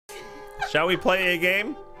Shall we play a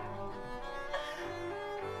game?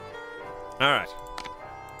 Alright.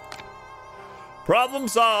 Problem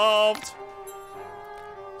solved!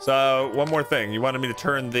 So, one more thing. You wanted me to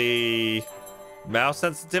turn the mouse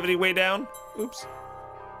sensitivity way down? Oops.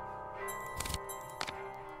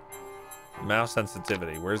 Mouse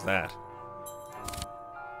sensitivity. Where's that?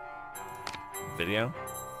 Video?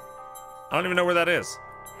 I don't even know where that is.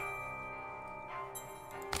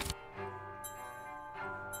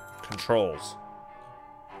 Controls.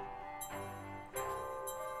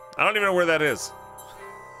 I don't even know where that is.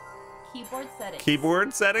 Keyboard settings.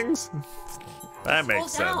 Keyboard settings? That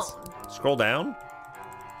makes sense. Scroll down?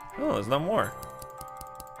 Oh, there's no more.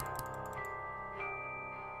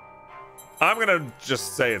 I'm gonna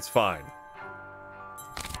just say it's fine.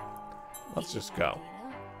 Let's just go.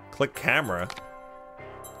 Click camera.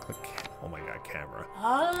 Oh my god, camera.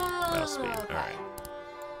 Oh, Mouse speed. okay. Alright.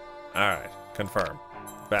 Alright. Confirm.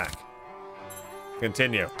 Back.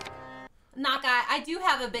 Continue. Not guy. I do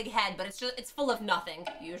have a big head, but it's full of nothing,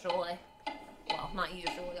 usually. Well, not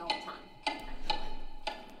usually, all the time.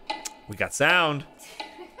 We got sound.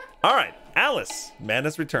 Alright, Alice.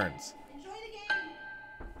 Madness returns. Enjoy the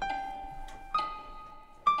game.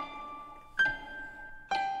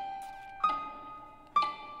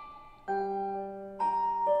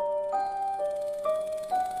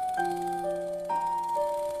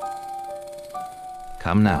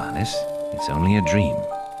 Come now, Alice. It's only a dream.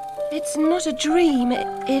 It's not a dream,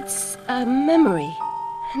 it's a memory.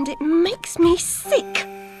 And it makes me sick.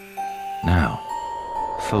 Now,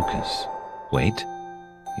 focus. Wait.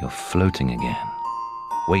 You're floating again.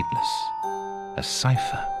 Weightless. A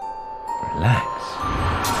cipher. Relax.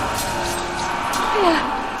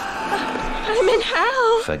 I'm in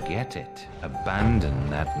hell. Forget it. Abandon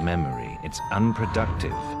that memory. It's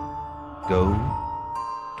unproductive. Go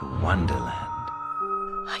to Wonderland.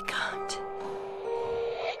 I can't.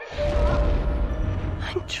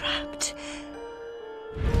 I'm trapped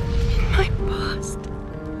in my past.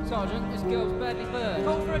 Sergeant, this girl's badly burned.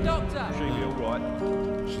 Call for a doctor. She'll be all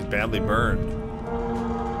right. She's badly burned.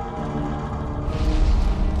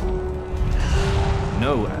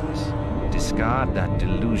 No, Alice. Discard that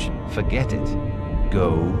delusion. Forget it.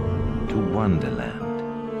 Go to Wonderland.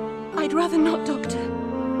 I'd rather not, Doctor.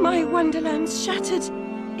 My Wonderland's shattered.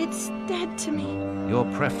 It's dead to me. Your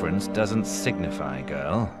preference doesn't signify,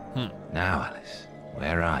 girl. Now, Alice,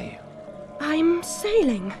 where are you? I'm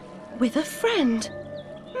sailing with a friend.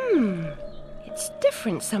 It's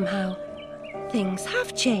different somehow. Things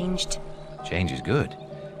have changed. Change is good.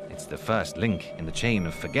 It's the first link in the chain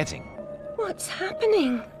of forgetting. What's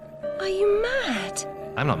happening? Are you mad?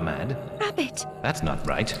 I'm not mad. Rabbit, That's not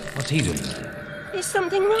right. What's he doing? is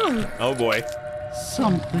something wrong? Oh boy.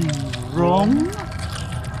 Something wrong?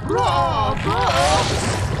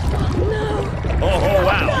 No, Oh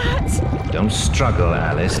wow. that! Don't struggle,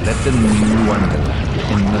 Alice. Let the new Wonderland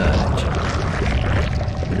emerge.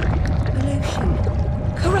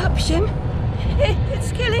 Pollution. Corruption.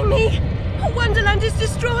 It's killing me. Wonderland is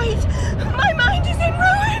destroyed. My mind is in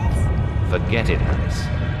ruins. Forget it, Alice.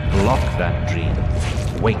 Block that dream.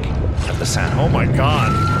 Wake at the sound. Oh my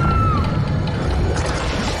god.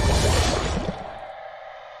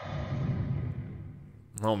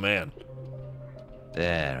 Oh man.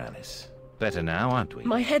 There, Alice. Better now, aren't we?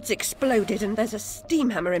 My head's exploded and there's a steam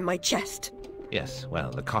hammer in my chest. Yes,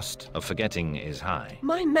 well, the cost of forgetting is high.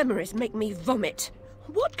 My memories make me vomit.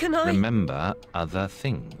 What can I... Remember other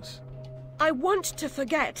things. I want to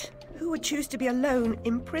forget. Who would choose to be alone,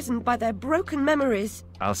 imprisoned by their broken memories?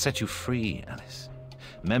 I'll set you free, Alice.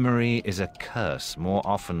 Memory is a curse more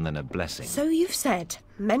often than a blessing. So you've said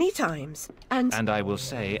many times, and... And I will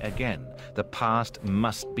say again, the past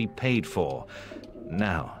must be paid for.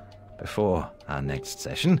 Now, before our next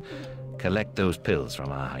session, collect those pills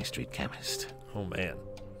from our high street chemist. Oh man.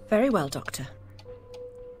 Very well, Doctor.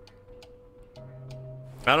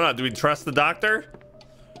 I don't know. Do we trust the doctor?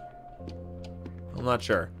 I'm not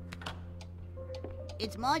sure.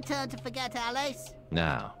 It's my turn to forget, Alice.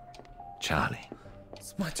 Now, Charlie,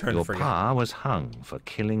 It's my turn your to forget. pa was hung for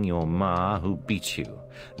killing your ma who beat you.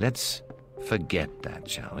 Let's forget that,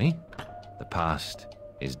 shall we? The past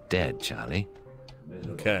is dead, Charlie.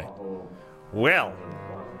 Okay. Well,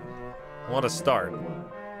 what a start.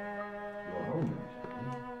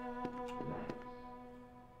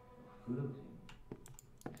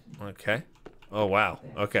 Okay. Oh, wow.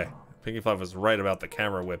 Okay. Pinky Fluff was right about the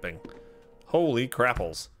camera whipping. Holy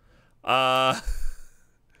crapples.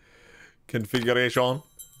 Configuration.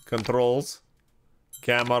 Controls.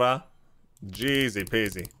 Camera. Jeezy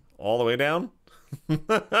peasy. All the way down?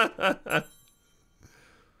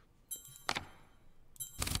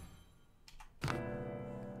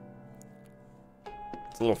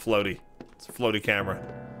 It's a little floaty. It's a floaty camera.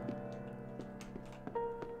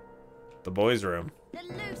 The boys' room. The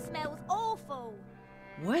loo smells awful.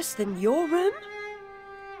 Worse than your room?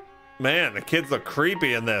 Man, the kids look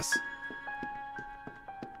creepy in this.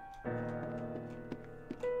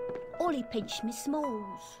 Ollie pinched me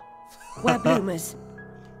smalls. We're bloomers.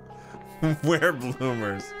 We're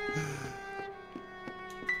bloomers.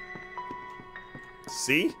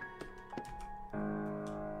 See?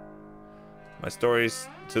 My stories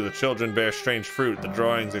to the children bear strange fruit. The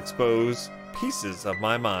drawings expose pieces of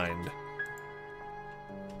my mind.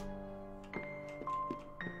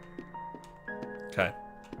 Okay.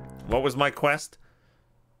 What was my quest?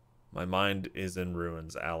 My mind is in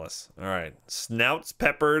ruins, Alice. Alright. Snouts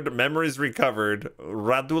peppered, memories recovered,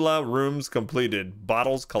 Radula rooms completed,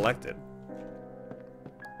 bottles collected.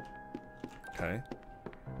 Okay.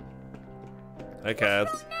 Hey,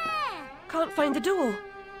 cats. Can't find the door.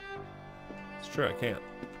 It's true, I can't.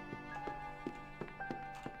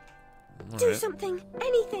 Do Alright. something.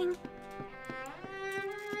 Anything.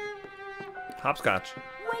 Hopscotch.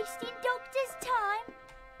 Wasting doctor's time.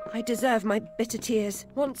 I deserve my bitter tears.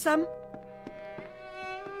 Want some?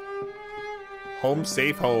 Home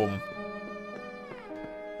safe home.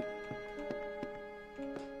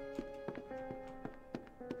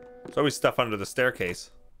 There's always stuff under the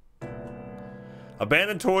staircase.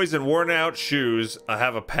 Abandoned toys and worn out shoes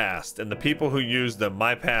have a past, and the people who used them,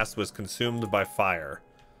 my past was consumed by fire.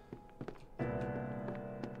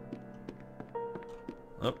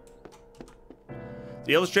 Oh.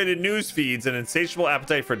 The illustrated news feeds an insatiable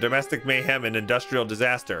appetite for domestic mayhem and industrial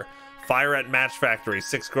disaster. Fire at match factory,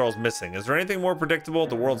 6 girls missing. Is there anything more predictable?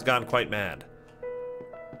 The world's gone quite mad.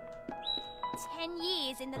 10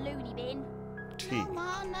 years in the loony bin. Tea. No,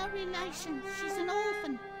 Ma, no relation. She's an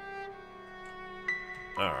orphan.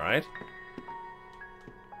 Alright.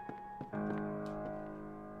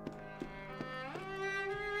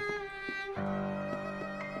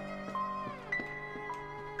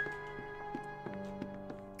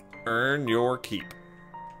 Earn your keep.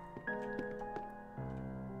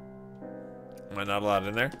 Am I not allowed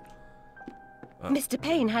in there? Mr.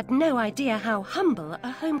 Payne had no idea how humble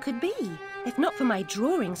a home could be. If not for my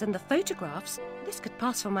drawings and the photographs, this could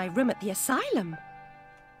pass for my room at the asylum.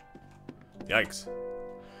 Yikes.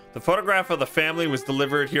 The photograph of the family was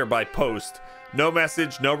delivered here by post. No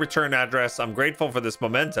message, no return address. I'm grateful for this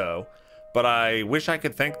memento, but I wish I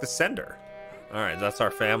could thank the sender. Alright, that's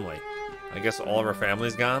our family. I guess all of our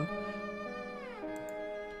family's gone.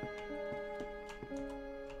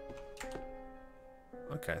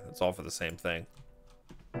 Okay, that's all for the same thing.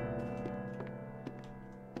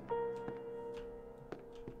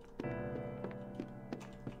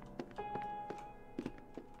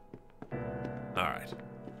 Alright.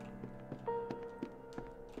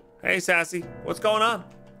 Hey, Sassy. What's going on?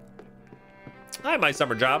 Hi, my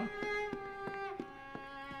summer job.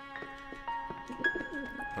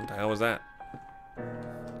 What the hell was that?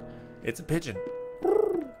 It's a pigeon.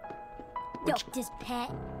 Doctor's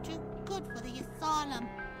pet. Too good for the asylum.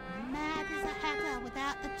 Mad as a hatter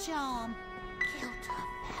without the charm. Killed her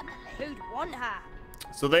family. Who'd want her?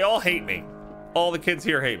 So they all hate me. All the kids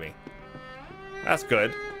here hate me. That's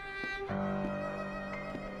good.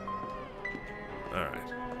 Alright.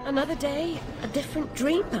 Another day, a different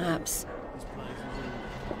dream, perhaps.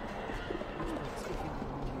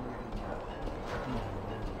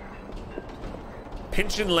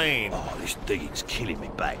 Pinchin Lane. Oh, this digging's killing me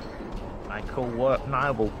back. Ain't call work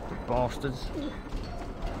noble, the bastards.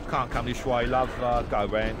 Can't come this way, love. Go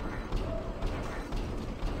round.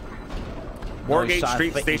 Moorgate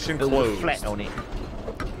Street Station closed. Flat on it.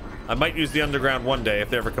 I might use the underground one day if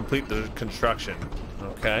they ever complete the construction.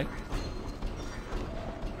 Okay.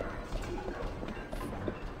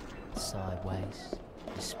 Sideways,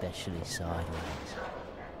 especially sideways.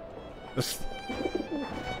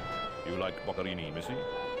 You like Boccherini, Missy?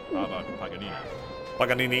 How about Paganini?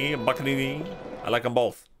 Paganini and Boccherini. I like them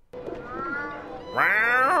both.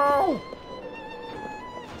 Wow!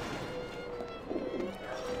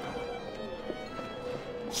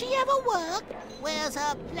 She ever work? Where's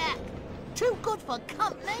her plaque? Too good for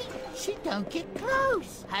company? She don't get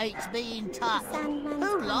close. Hates being tough.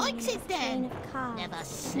 Who likes it then? Never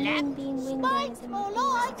slap. Spikes more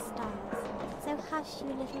like. So hush, you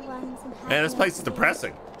little ones, and have Man, this place is your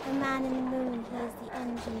depressing. The man in the moon hears the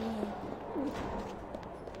engineer.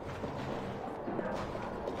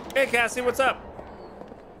 Hey, Cassie, what's up?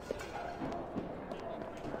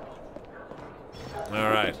 All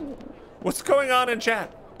right. What's going on in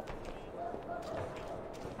chat?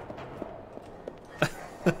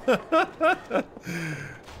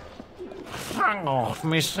 Hang off,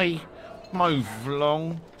 Missy. move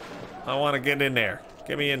along. I want to get in there.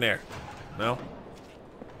 Get me in there. No?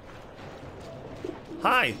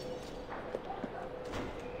 Hi.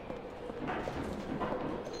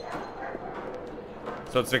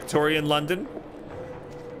 So it's Victorian London.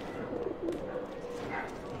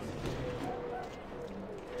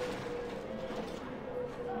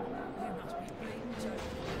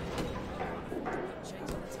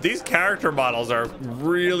 These character models are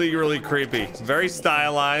really, really creepy. Very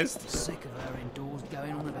stylized. Sick of her indoors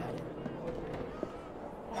going on about it.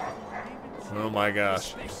 Oh my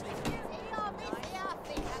gosh.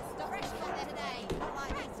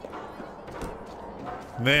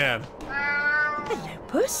 Man. Hello,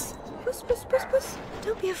 Puss. Puss, Puss, Puss, Puss.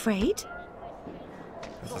 Don't be afraid.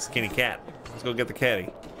 That's a skinny cat. Let's go get the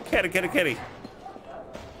catty. Catty, catty, catty.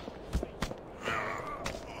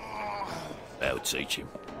 I'll teach him.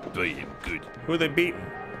 Beat him good. Who are they beating?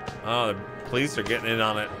 Oh, the police are getting in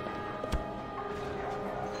on it.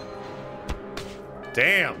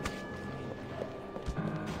 Damn.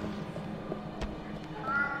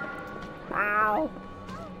 Wow.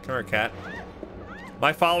 Come here, cat. Am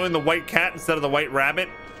I following the white cat instead of the white rabbit?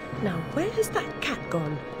 Now, where has that cat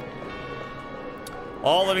gone?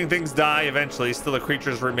 All living things die eventually, still the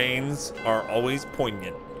creature's remains are always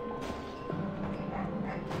poignant.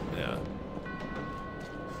 Yeah.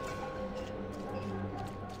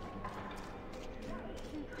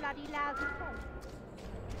 Bloody lousy phone.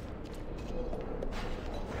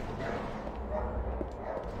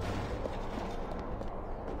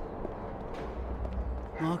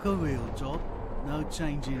 Like a real job. No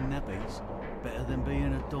changing nappies. Better than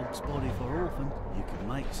being a dog's body for orphan. You can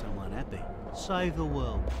make someone happy. Save the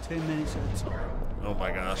world, 10 minutes at a time. Oh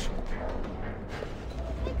my gosh.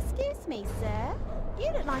 Excuse me, sir.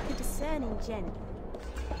 You look like a discerning gent.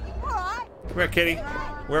 Alright. Come here, kitty.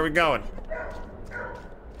 Where are we going?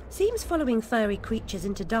 Seems following furry creatures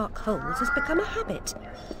into dark holes has become a habit.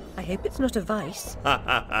 I hope it's not a vice.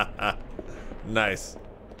 Nice.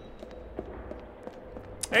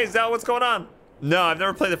 Hey, Zell, what's going on? No, I've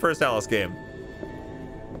never played the first Alice game.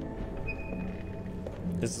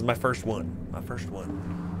 This is my first one. My first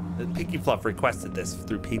one. The Pinky Fluff requested this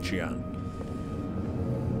through Patreon.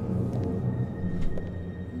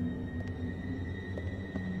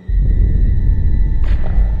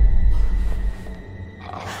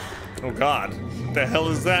 Oh God, what the hell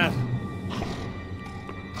is that?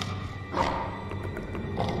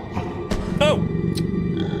 Oh!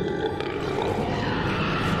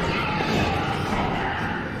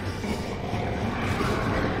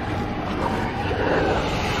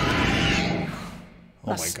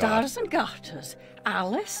 The stars and garters.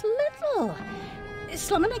 Alice Little.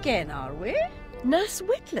 Slumming again, are we? Nurse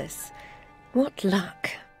Witless. What luck.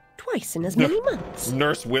 Twice in as many months.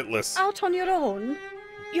 Nurse Witless. Out on your own?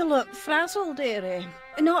 You look frazzled, dearie.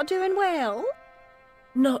 Not doing well?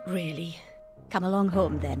 Not really. Come along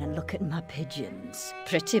home then and look at my pigeons.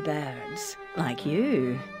 Pretty birds. Like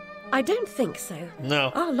you. I don't think so.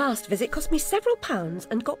 No. Our last visit cost me several pounds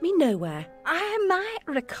and got me nowhere. I might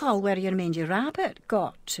recall where your mangy rabbit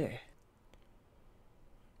got to.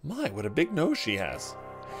 My, what a big nose she has.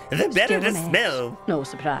 And then better to smell. No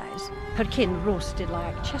surprise. Her kin roasted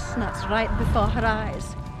like chestnuts right before her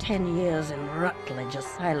eyes. 10 years in Rutledge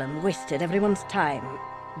Asylum wasted everyone's time.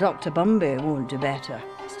 Dr. Bumby won't do better.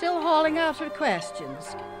 Still hauling out her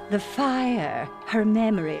questions. The fire, her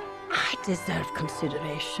memory. I deserve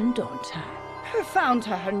consideration, don't I? Who found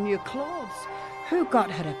her new clothes? Who got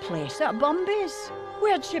her a place at Bumby's?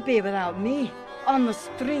 Where'd she be without me? On the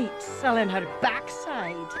streets, selling her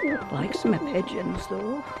backside. Likes my pigeons,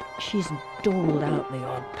 though. She's doled out the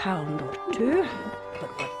odd pound or two. But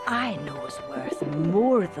what I know is worth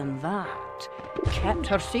more than that. Kept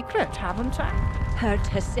her secret, haven't I? Heard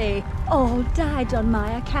her say, all died on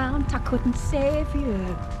my account, I couldn't save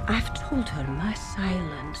you. I've told her my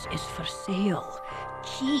silence is for sale.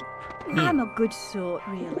 Cheap. I'm a good sort,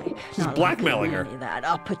 really. She's blackmailing her. That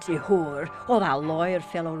uppity whore. Or that lawyer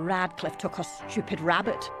fellow Radcliffe took a stupid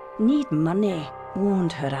rabbit. Need money.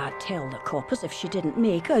 Warned her I'd tell the coppers if she didn't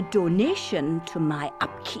make a donation to my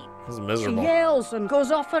upkeep. This is miserable. She yells and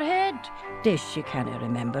goes off her head. Does she can't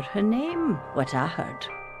remember her name? What I heard.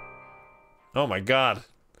 Oh my God.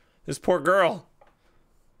 This poor girl.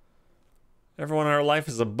 Everyone in her life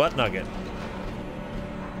is a butt nugget.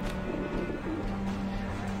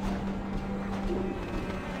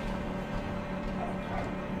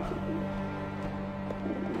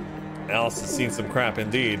 Alice has seen some crap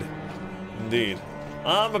indeed. Indeed.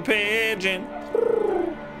 I'm a pigeon.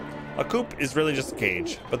 A coop is really just a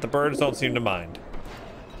cage, but the birds don't seem to mind.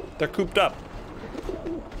 They're cooped up.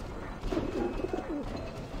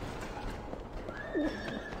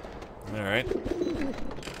 right.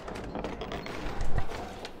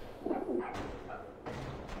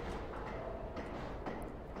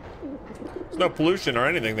 There's no pollution or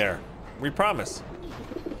anything there. We promise.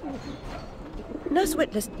 Nurse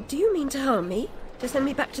Witless, do you mean to harm me? To send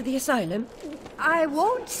me back to the asylum? I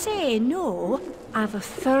won't say no. I've a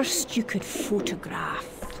thirst you could photograph.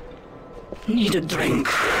 Need a drink.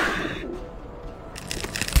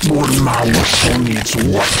 One mouse needs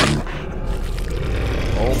weapon.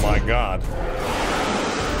 Oh my god.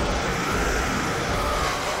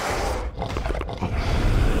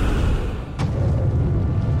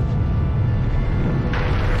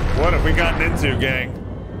 What have we gotten into, gang?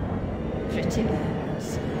 Pretty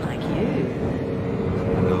birds, like you.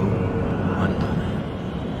 Hello, Wonderland.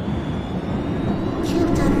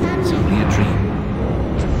 Killed a badger. Only a dream.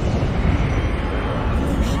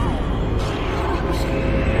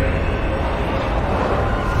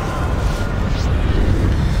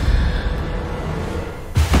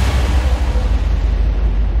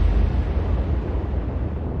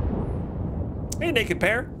 Hey, naked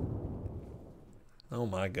pair. Oh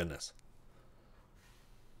my goodness.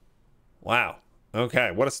 Wow.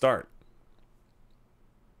 Okay, what a start.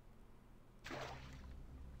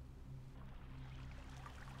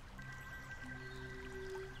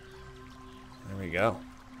 There we go.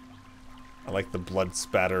 I like the blood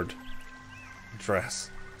spattered dress.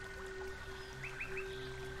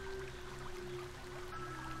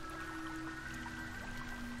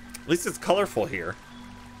 At least it's colorful here.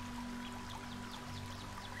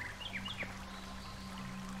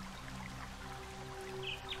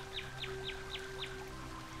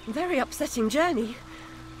 Very upsetting journey.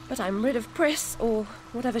 But I'm rid of Pris, or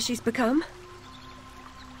whatever she's become.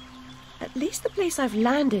 At least the place I've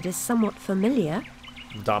landed is somewhat familiar.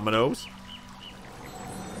 Dominoes?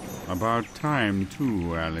 About time,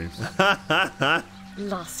 too, Alice.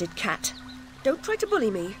 Blasted cat. Don't try to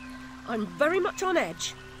bully me. I'm very much on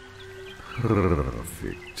edge.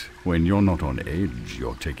 Perfect. When you're not on edge,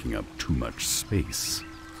 you're taking up too much space.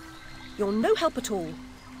 You're no help at all.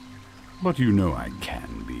 But you know I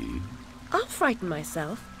can be. I'll frighten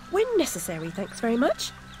myself. When necessary, thanks very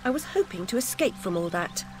much. I was hoping to escape from all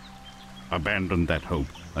that. Abandon that hope.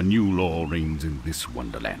 A new law reigns in this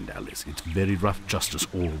wonderland, Alice. It's very rough justice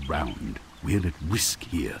all round. We're at risk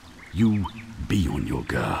here. You be on your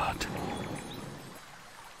guard.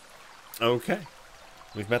 Okay.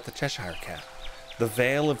 We've met the Cheshire Cat. The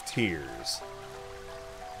Vale of Tears.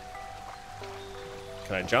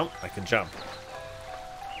 Can I jump? I can jump.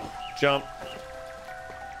 Jump.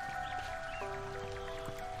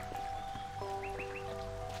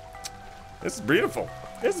 This is beautiful.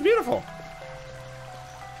 This is beautiful.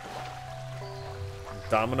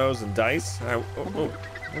 Dominoes and dice. Oh,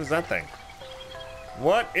 what is that thing?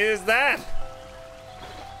 What is that?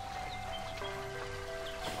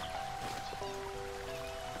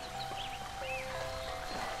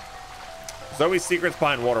 There's always secrets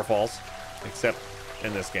behind waterfalls, except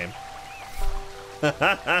in this game.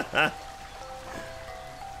 Yeah,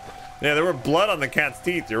 there were blood on the cat's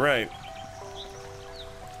teeth, you're right.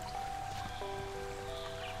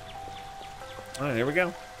 Alright, here we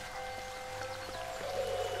go.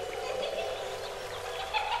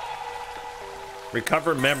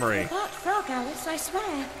 Recover memory. That frog, Alice, I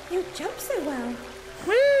swear. You jump so well.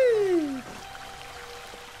 Woo!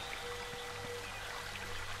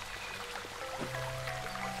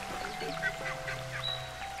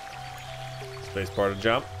 Space bar to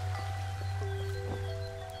jump.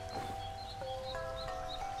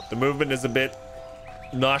 The movement is a bit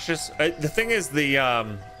nauseous. The thing is,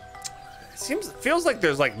 feels like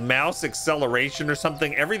there's like mouse acceleration or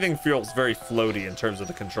something. Everything feels very floaty in terms of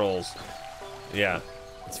the controls. Yeah,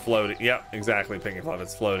 it's floaty. Yep, exactly, Pinky Fluff.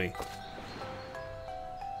 It's floaty.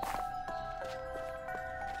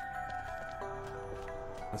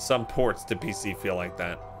 Some ports to PC feel like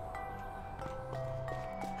that.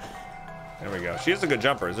 There we go. She is a good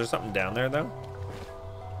jumper. Is there something down there, though?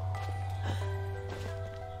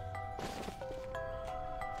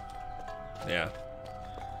 Yeah.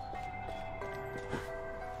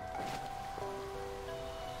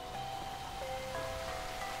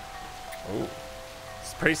 Oh.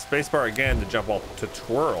 Press spacebar again to jump all to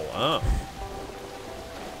twirl. Oh.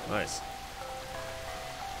 Nice.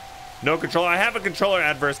 No controller. I have a controller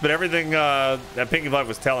adverse, but everything that Pinky Fluff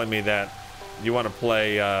was telling me that you want to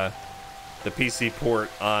play the PC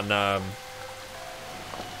port on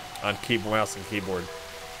keyboard, mouse and keyboard.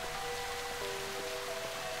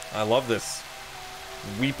 I love this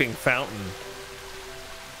weeping fountain.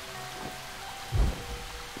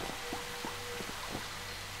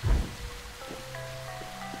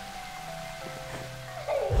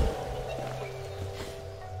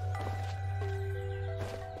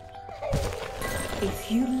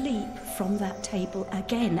 If you leap from that table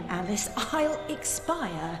again, Alice, I'll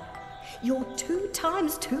expire. You're 2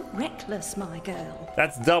 times too reckless, my girl.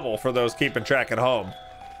 That's double for those keeping track at home.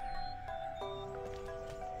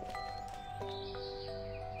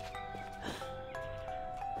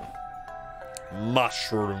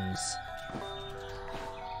 Mushrooms.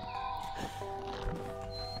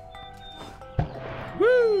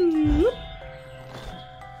 Woo!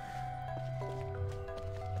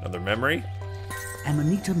 Another memory?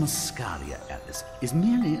 Amanita muscaria, Alice, is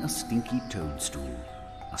merely a stinky toadstool.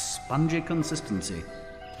 A spongy consistency,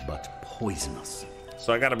 but poisonous.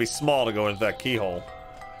 So I gotta be small to go into that keyhole.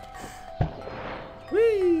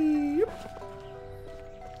 Whee!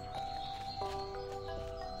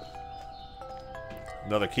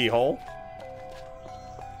 Another keyhole.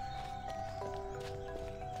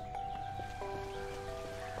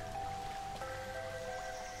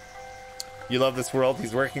 You love this world?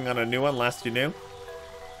 He's working on a new one, last you knew.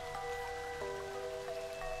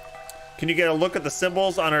 Can you get a look at the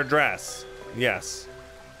symbols on her dress? Yes.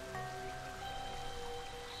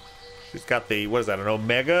 She's got the, what is that, an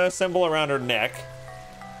omega symbol around her neck.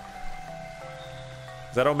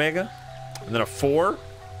 Is that omega? And then a 4.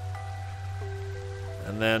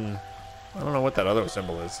 And then, I don't know what that other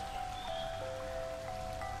symbol is.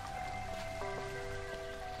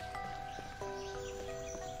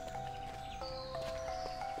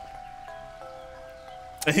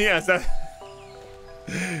 Yeah,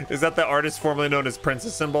 is that the artist formerly known as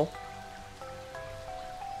Princess symbol?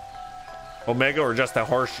 Omega or just a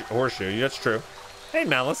horseshoe? That's true. Hey,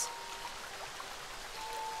 Malice.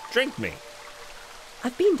 Drink me.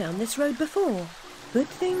 I've been down this road before. Good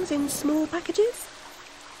things in small packages?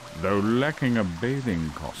 Though lacking a bathing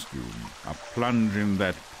costume, a plunge in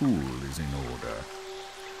that pool is in order.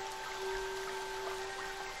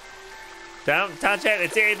 Don't touch it,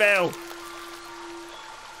 it's evil!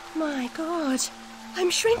 My God, I'm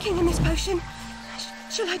shrinking in this potion.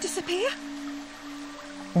 Shall I disappear?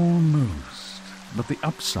 Almost. But the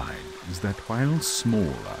upside is that while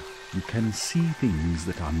smaller, you can see things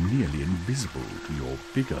that are nearly invisible to your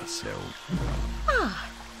bigger self. Ah,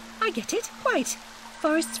 I get it. Right.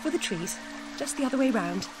 Forests for the trees. Just the other way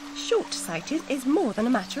round. Short-sighted is more than a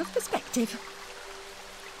matter of perspective.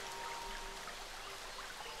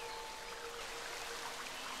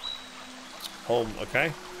 Home,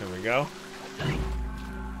 okay. Here we go.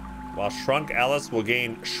 While shrunk, Alice will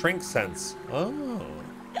gain shrink sense. Oh.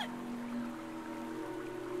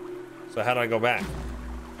 So how do I go back?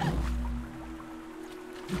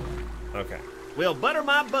 Okay. Well, butter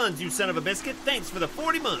my buns, you son of a biscuit. Thanks for the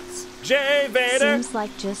 40 months. Jay Vader! Seems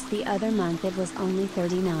like just the other month it was only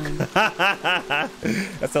 39. That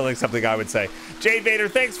sounds like something I would say. Jay Vader,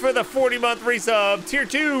 thanks for the 40-month resub. Tier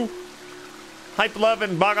 2. Hype love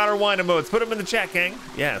and Bog Otter wine emotes. Put them in the chat, gang.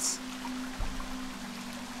 Yes.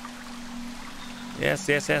 Yes,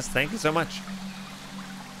 yes, yes. Thank you so much.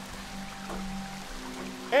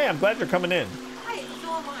 Hey, I'm glad you're coming in. Hi,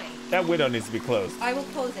 so am I. That window needs to be closed. I will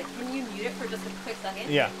close it. Can you mute it for just a quick second?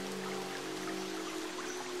 Yeah.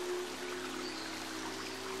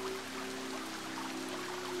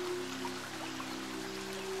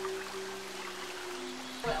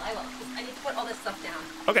 Well, I will. I need to put all this stuff down.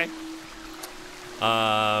 Okay.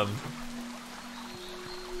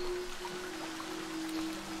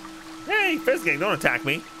 Hey, Fizzgang, don't attack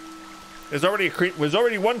me. There's already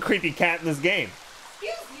one creepy cat in this game.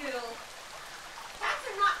 Excuse you. Cats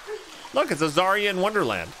are not creepy. Look, it's a Zarya in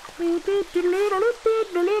Wonderland.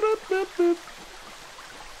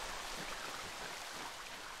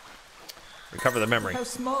 Recover the memory. Look how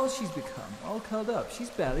small she's become, all curled up.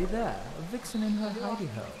 She's barely there. A vixen in her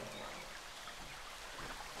hidey-ho.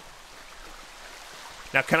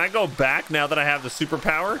 Now, can I go back now that I have the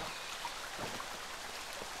superpower?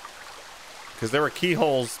 Because there were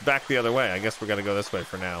keyholes back the other way. I guess we're going to go this way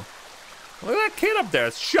for now. Look at that kid up there.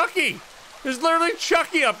 It's Chucky. There's literally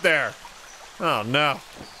Chucky up there. Oh, no.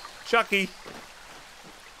 Chucky.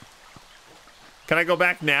 Can I go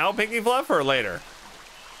back now, Pinky Fluff, or later?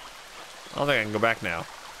 I don't think I can go back now.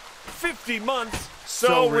 50 months.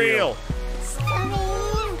 So real.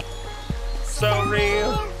 So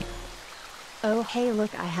real. Oh, hey,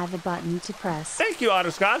 look, I have a button to press. Thank you,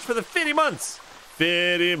 Otterscotch, for the 50 months.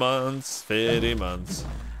 50 months. 50 months.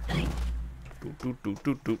 Doot, doot, doot,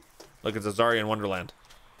 doot, doot. Look, it's a Zarya in Wonderland.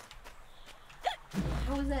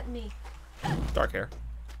 How is that me? Dark hair.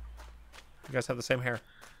 You guys have the same hair.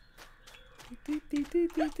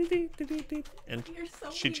 And You're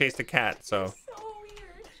so she weird. chased a cat, so, So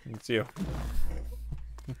weird. it's you.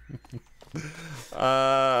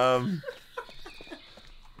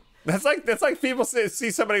 That's like people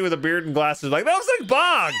see somebody with a beard and glasses like that looks like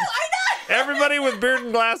Bog. I know. Everybody with beard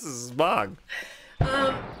and glasses is Bog.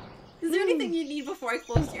 Is there anything you need before I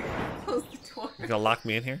close the door? You gonna lock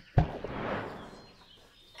me in here?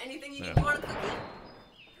 Anything you need? You want a cookie?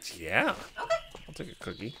 Yeah. Okay. I'll take a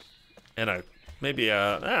cookie, and I'll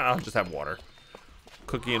just have water.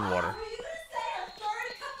 Cookie and water. Were you gonna say a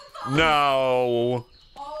third cup of coffee? No.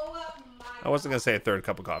 Oh my. I wasn't gonna say a third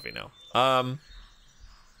cup of coffee. No.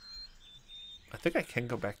 I think I can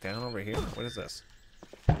go back down over here. What is this?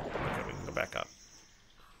 Okay, we can go back up.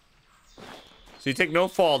 So you take no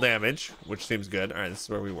fall damage, which seems good. All right, this is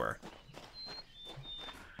where we were.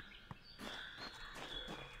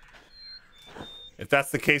 If that's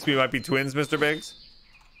the case, we might be twins, Mr. Biggs.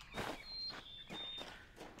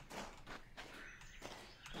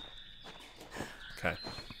 Okay.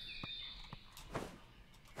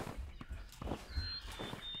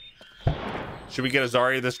 Should we get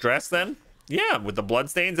Azari this dress then? Yeah, with the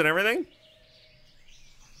bloodstains and everything.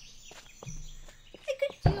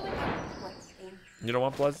 You don't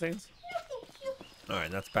want bloodstains? All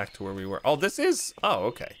right, that's back to where we were. Oh, this is... Oh,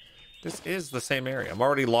 okay. This is the same area. I'm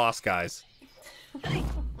already lost, guys. Oh,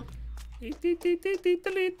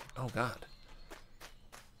 God.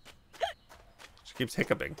 She keeps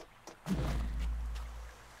hiccuping.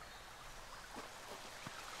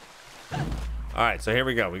 All right, so here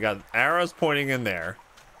we go. We got arrows pointing in there.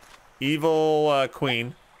 Evil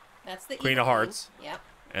queen. That's the Queen of Hearts. Yep.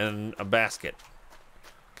 And a basket.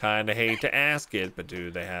 Kinda hate to ask it, but do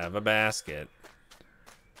they have a basket?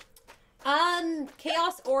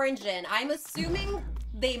 Chaos Origin. I'm assuming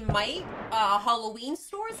they might, Halloween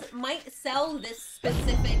stores might sell this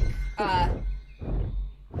specific, uh-oh.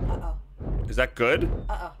 Is that good?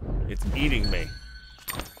 Uh-oh. It's eating me.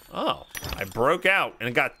 Oh, I broke out and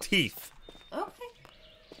it got teeth. Okay.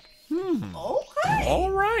 Hmm. Okay.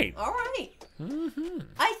 All right. All right. Mm-hmm.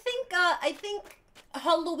 I think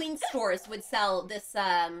Halloween stores would sell this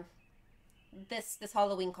this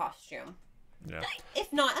Halloween costume. Yeah.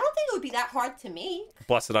 If not, I don't think it would be that hard to make.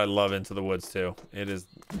 Blessed, I love Into the Woods too. It is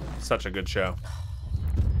such a good show.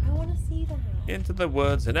 I want to see that. Into the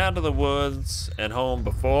woods and out of the woods and home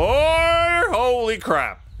before. Holy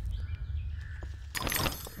crap!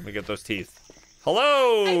 Let me get those teeth.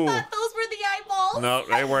 Hello. I thought those were the eyeballs. No,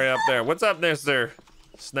 they were up there. What's up there, sir?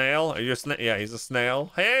 Snail? Are you a snail? Yeah, he's a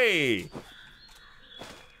snail. Hey.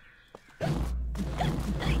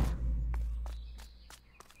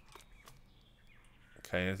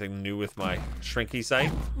 Okay, anything new with my shrinky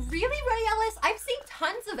sight? Really, Ray Ellis? I've seen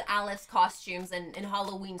tons of Alice costumes in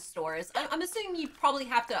Halloween stores. I'm assuming you probably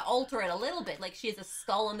have to alter it a little bit, like she has a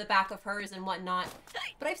skull on the back of hers and whatnot.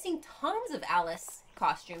 But I've seen tons of Alice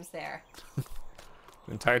costumes there.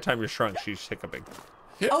 The entire time you're shrunk, she's hiccuping.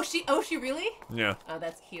 Oh, she really? Yeah. Oh,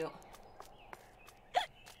 that's cute.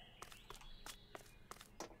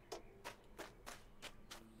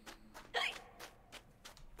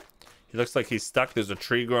 He looks like he's stuck. There's a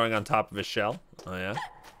tree growing on top of his shell. Oh, yeah?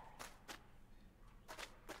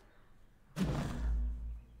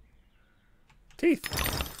 Teeth.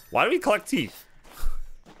 Why do we collect teeth?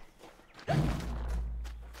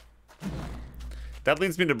 That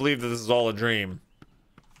leads me to believe that this is all a dream.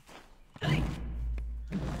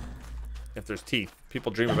 If there's teeth.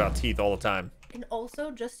 People dream about teeth all the time. And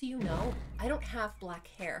also, just so you know, I don't have black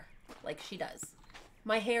hair like she does.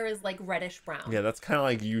 My hair is like reddish brown. Yeah, that's kind of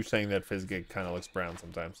like you saying that Fizzgig kind of looks brown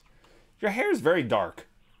sometimes. Your hair is very dark.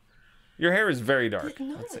 Your hair is very dark.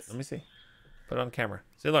 Let me see. Put it on camera.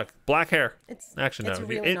 See, look, black hair. Actually,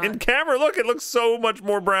 no. In camera, look, it looks so much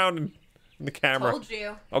more brown in the camera. Told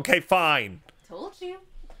you. Okay, fine. Told you.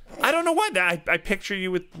 I don't know why. I picture you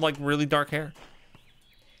with like really dark hair.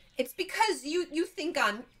 It's because you think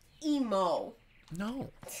I'm emo. No,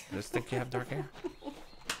 I just think you have dark hair.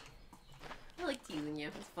 I like teasing you.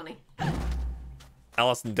 It's funny.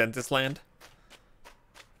 Alice in Dentist Land.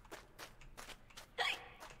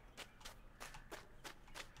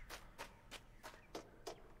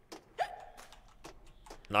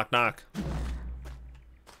 Knock, knock.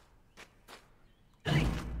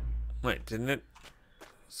 Wait, didn't it?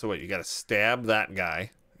 So wait, you gotta stab that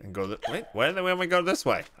guy and go. Wait, why did we go this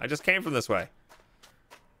way? I just came from this way.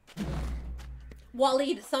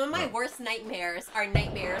 Waleed, some of my worst nightmares are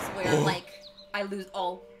nightmares where, like, I lose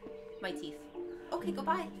all my teeth. Okay,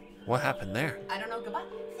 goodbye. What happened there? I don't know. Goodbye.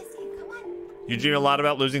 Fizzgig, come on. You dream a lot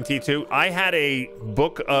about losing teeth too? I had a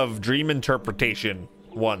book of dream interpretation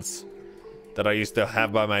once that I used to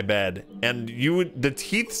have by my bed, and the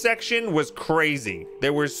teeth section was crazy.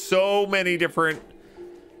 There were so many different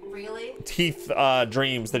teeth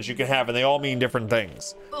dreams that you could have, and they all mean different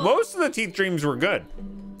things. Most of the teeth dreams were good.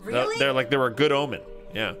 Really? They were a good omen.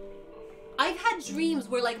 Yeah. I've had dreams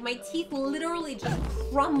where like my teeth literally just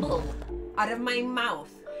crumble out of my mouth,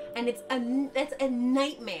 and that's a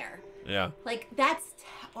nightmare. Yeah. Like that's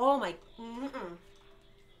oh my.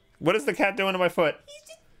 What is the cat doing to my foot?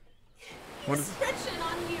 He's stretching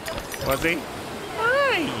on you. Was he?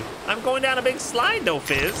 Hi! I'm going down a big slide though,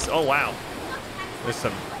 Fizz. Oh wow. There's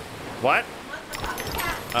some. What?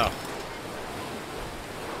 Oh.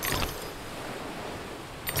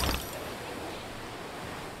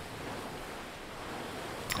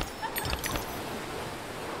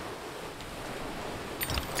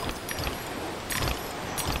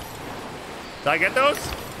 Did I get those?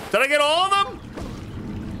 Did I get all of them?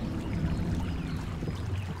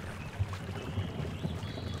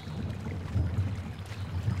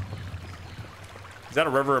 Is that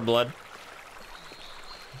a river of blood?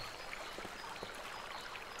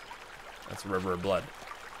 That's a river of blood.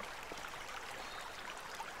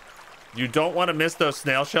 You don't want to miss those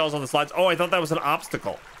snail shells on the slides. Oh, I thought that was an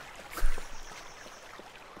obstacle.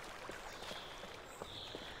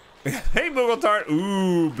 Hey, Moogle Tart.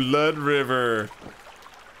 Ooh, Blood River.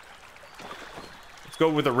 Let's go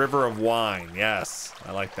with a river of wine. Yes,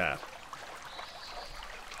 I like that.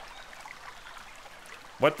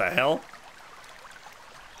 What the hell?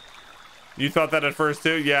 You thought that at first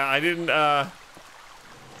too? Yeah, I didn't, The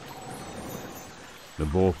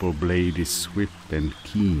Vorpal blade is swift and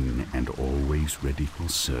keen and always ready for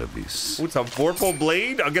service. Ooh, it's a Vorpal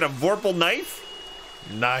blade? I'll get a Vorpal knife?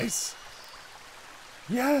 Nice.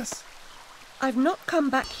 Yes. I've not come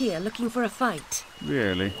back here looking for a fight.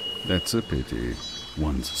 Really? That's a pity.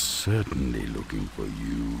 One's certainly looking for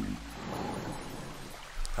you.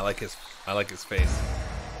 I like his face. I like his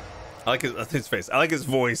face. I like his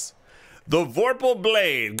voice. The Vorpal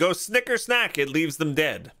blade. Go snicker snack. It leaves them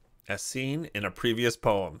dead. As seen in a previous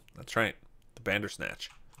poem. That's right. The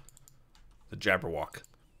Bandersnatch. The Jabberwock.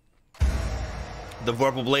 The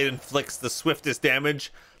Vorpal blade inflicts the swiftest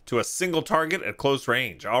damage to a single target at close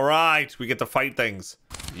range. All right, we get to fight things.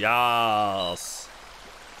 Yes.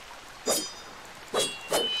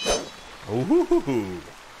 Ooh.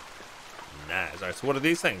 Nice. All right, so what are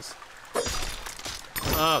these things?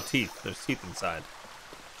 Oh, teeth. There's teeth inside.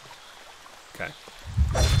 Okay.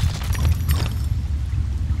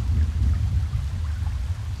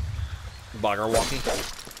 Bogger walking.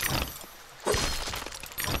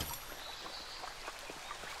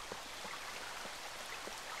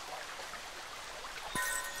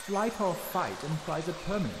 Flight or fight implies a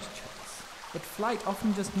permanent choice, but flight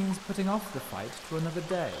often just means putting off the fight to another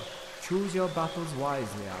day. Choose your battles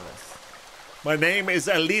wisely, Alice. My name is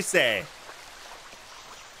Elise.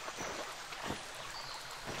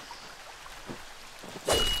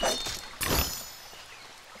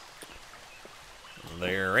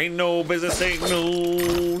 There ain't no busy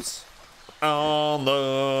signals on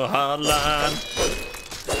the hotline.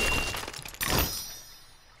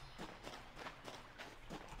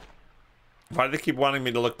 Why do they keep wanting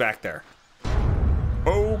me to look back there?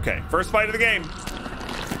 Okay, first fight of the game.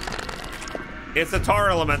 It's a tar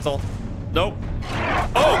elemental. Nope.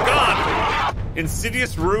 Oh, God!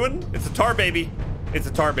 Insidious Ruin? It's a tar baby. It's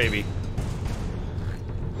a tar baby.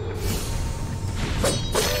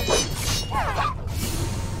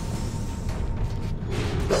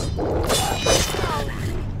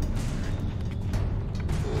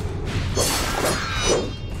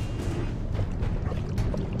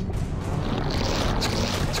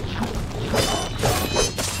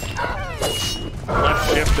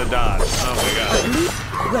 Left shift to dodge. Oh my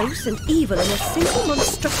god. Gross and evil in a single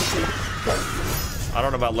monstrosity. I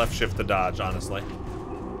don't know about left shift to dodge, honestly.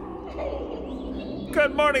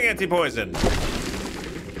 Good morning, anti-poison.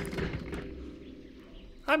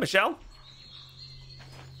 Hi, Michelle.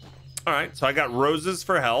 All right, so I got roses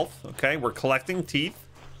for health. Okay, we're collecting teeth.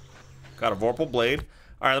 Got a Vorpal blade.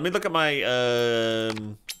 All right, let me look at my, let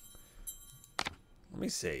me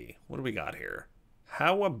see. What do we got here?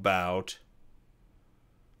 How about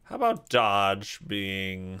dodge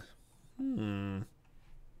being,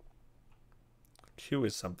 Q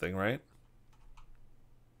is something, right?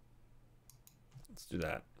 Let's do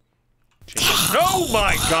that. Oh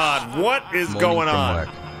my God, what is going on?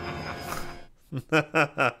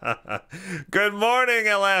 Good morning,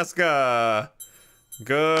 Alaska.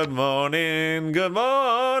 Good morning, good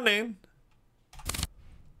morning.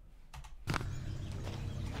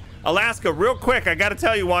 Alaska, real quick, I gotta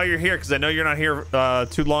tell you while you're here, because I know you're not here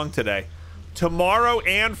too long today. Tomorrow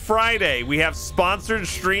and Friday, we have sponsored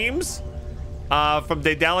streams from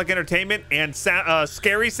Daedalic Entertainment, and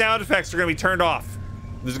scary sound effects are gonna be turned off.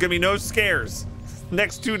 There's gonna be no scares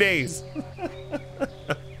next 2 days.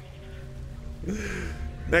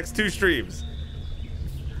 Next 2 streams.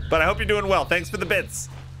 But I hope you're doing well. Thanks for the bits.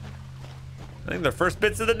 I think they're first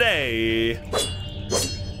bits of the day.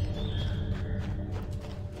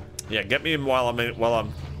 Yeah, get me in while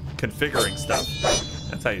I'm configuring stuff.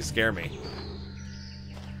 That's how you scare me.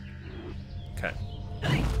 Okay.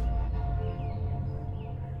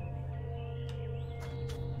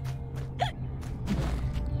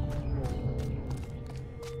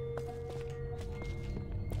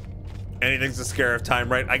 Anything's a scare of time,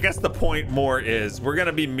 right? I guess the point more is we're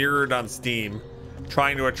gonna be mirrored on Steam,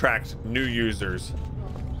 trying to attract new users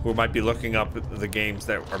who might be looking up the games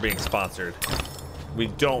that are being sponsored. We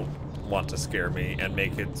don't want to scare me and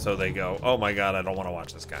make it so they go, oh my god, I don't want to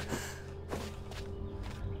watch this guy.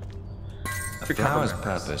 A flower's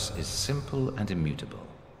purpose is simple and immutable.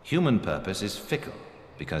 Human purpose is fickle,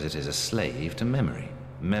 because it is a slave to memory.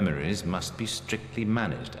 Memories must be strictly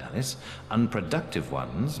managed, Alice. Unproductive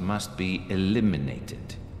ones must be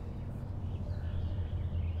eliminated.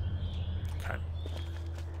 Okay.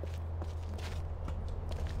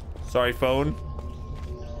 Sorry, phone.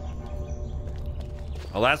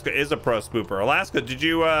 Alaska is a pro spooper. Alaska, did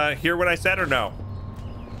you hear what I said or no?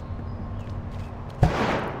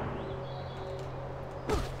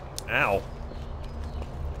 Ow.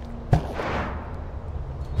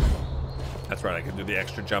 That's right, I can do the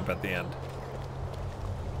extra jump at the end.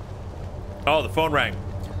 Oh, the phone rang.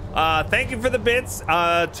 Thank you for the bits.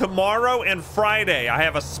 Tomorrow and Friday, I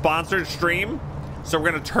have a sponsored stream. So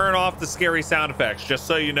we're gonna turn off the scary sound effects, just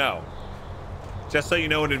so you know. Just so you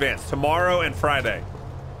know in advance. Tomorrow and Friday.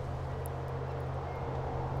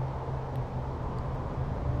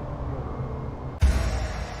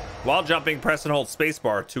 While jumping, press and hold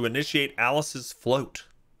spacebar to initiate Alice's float.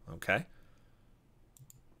 Okay.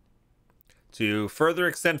 To further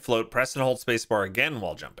extend float, press and hold spacebar again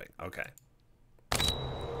while jumping. Okay.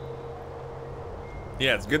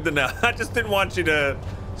 Yeah, it's good to know. I just didn't want you to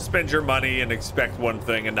spend your money and expect one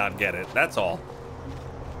thing and not get it. That's all.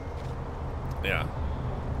 Yeah.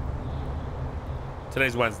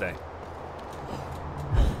 Today's Wednesday.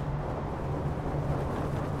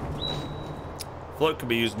 Float can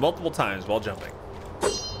be used multiple times while jumping.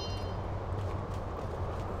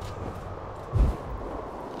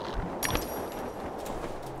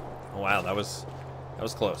 Oh, wow, that was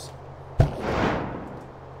close.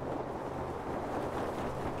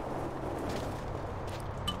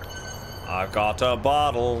 I've got a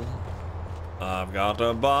bottle. I've got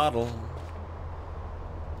a bottle.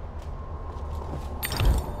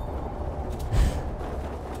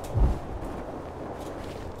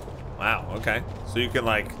 Wow, okay. So you can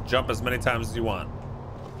like jump as many times as you want.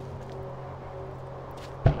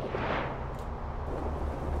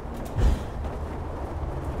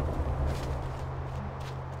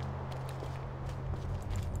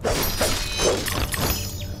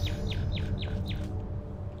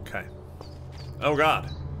 Okay. Oh god.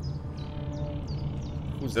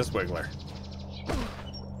 Who's this wiggler?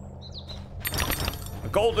 A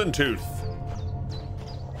golden tooth.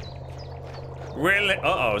 Really?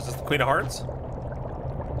 Uh-oh, is this the Queen of Hearts?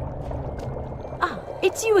 Ah,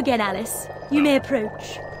 it's you again, Alice. You may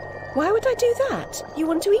approach. Why would I do that? You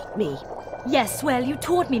want to eat me? Yes, well, you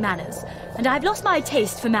taught me manners, and I've lost my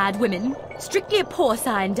taste for mad women. Strictly a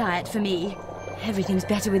porcine diet for me. Everything's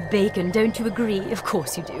better with bacon, don't you agree? Of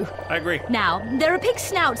course you do. I agree. Now, there are pig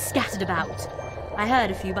snouts scattered about. I heard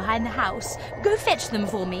a few behind the house. Go fetch them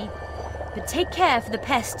for me. But take care for the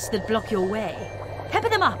pests that block your way. Pepper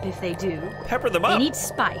them up if they do. Pepper them up? They need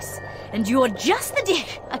spice, and you're just the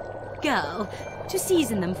girl to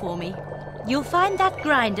season them for me. You'll find that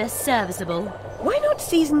grinder serviceable. Why not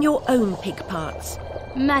season your own pig parts?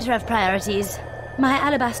 Matter of priorities. My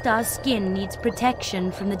alabaster skin needs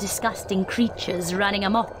protection from the disgusting creatures running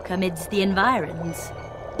amok amidst the environs.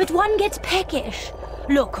 But one gets peckish.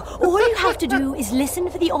 Look, all you have to do is listen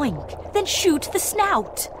for the oink, then shoot the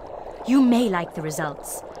snout. You may like the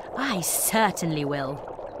results. I certainly will.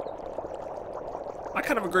 I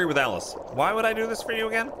kind of agree with Alice. Why would I do this for you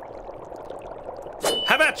again?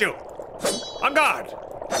 How about you? En garde!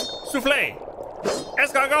 Soufflé!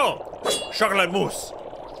 Escargot! Chocolat mousse!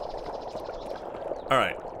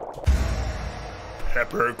 Alright.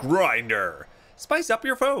 Pepper grinder. Spice up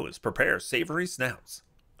your foes. Prepare savory snouts.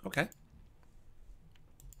 Okay.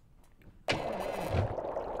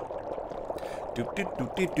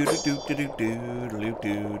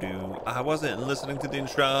 I wasn't listening to the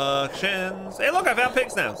instructions. Hey, look, I found pig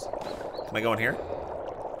snouts. Can I go in here?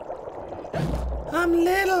 I'm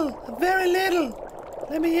little, very little.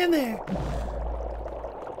 Let me in there.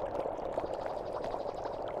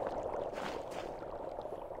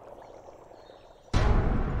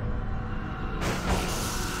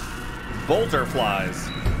 Bolter flies.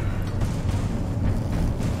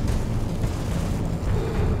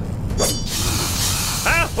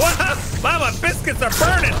 Ow! Wow! My biscuits are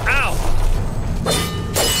burning! Ow!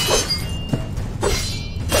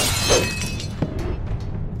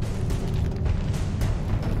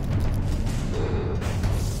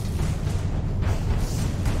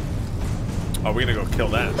 Oh, we're gonna go kill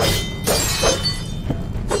that.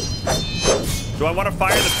 Do I want to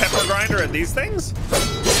fire the pepper grinder at these things?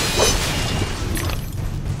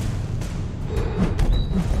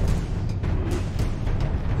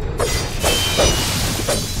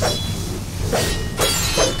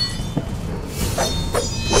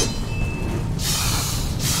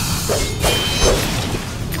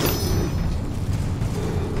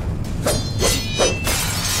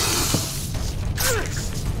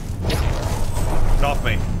 Get off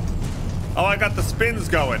me. Oh, I got the spins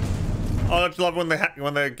going. Oh, don't you love when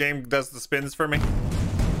the game does the spins for me?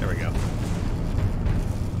 There we go.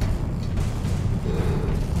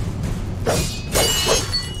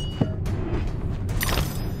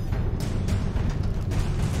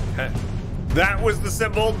 Okay. That was the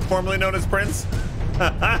symbol formerly known as Prince.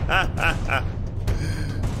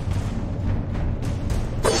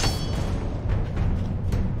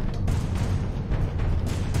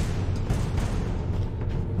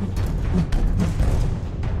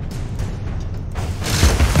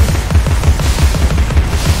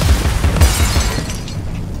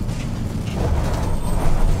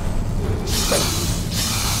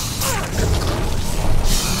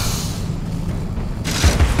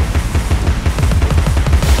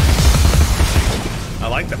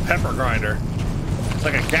 Pepper grinder. It's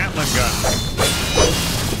like a Gatling gun.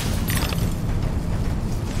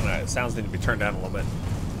 Alright, sounds need to be turned down a little bit.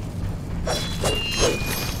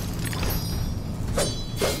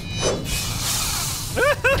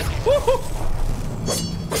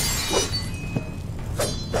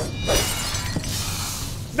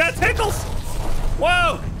 That tickles!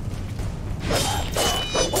 Whoa!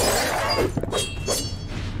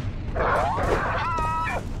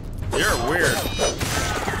 You're weird.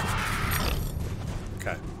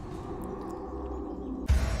 Okay.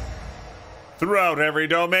 Throughout every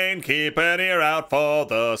domain, keep an ear out for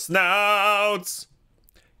the snouts.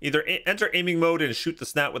 Either enter aiming mode and shoot the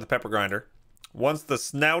snout with a pepper grinder. Once the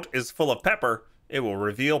snout is full of pepper, it will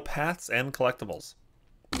reveal paths and collectibles.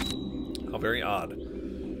 How very odd.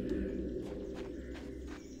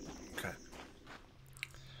 Okay.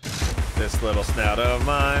 This little snout of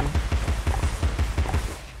mine.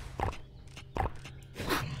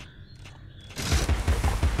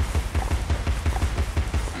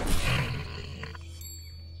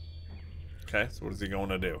 Okay, so what is he going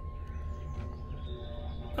to do?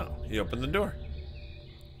 Oh, he opened the door.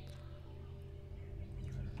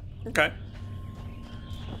 Okay.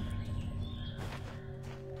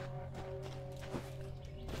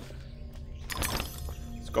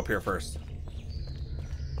 Let's go up here first.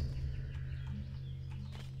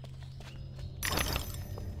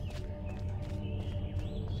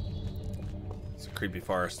 It's a creepy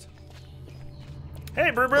forest.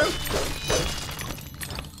 Hey, Brew Brew!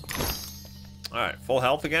 Alright, full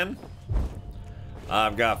health again.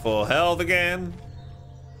 I've got full health again.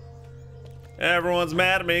 Everyone's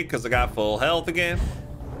mad at me because I got full health again.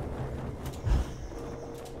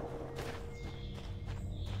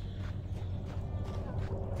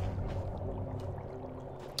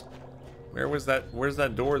 Where's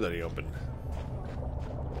that door that he opened?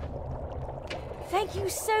 Thank you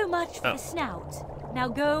so much for the snout. Now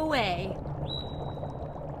go away.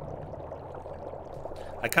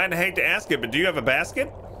 I kind of hate to ask it, but do you have a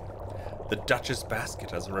basket? The Duchess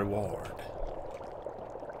basket as a reward.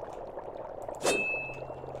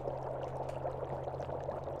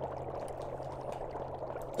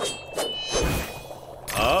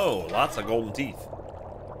 Oh, lots of golden teeth.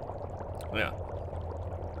 Yeah.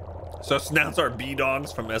 So snouts are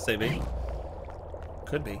B-dogs from SAV?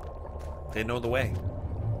 Could be. They know the way.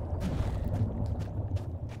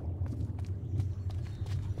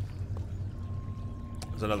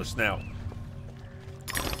 There's another snout.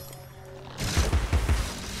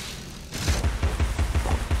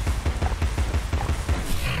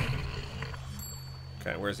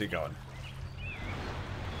 Okay, where's he going?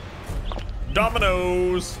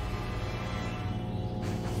 Dominoes!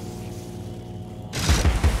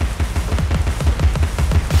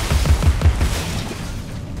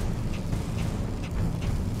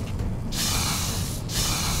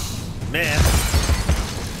 Man.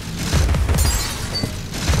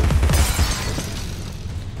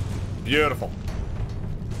 Beautiful.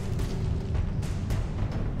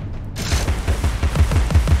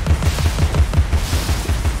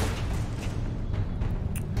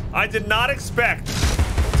 did not expect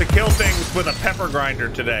to kill things with a pepper grinder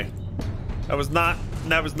today. That was not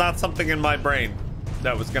something in my brain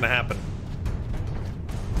that was gonna happen.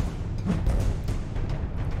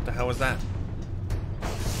 What the hell was that?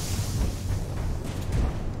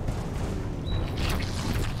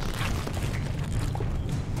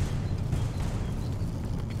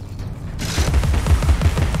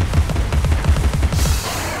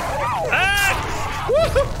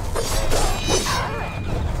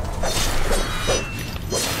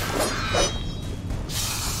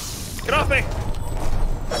 Get off me!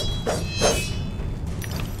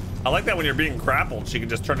 I like that when you're being grappled, she can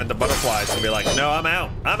just turn into butterflies and be like, no, I'm out.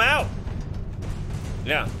 I'm out!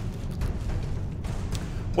 Yeah.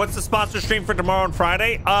 What's the sponsor stream for tomorrow and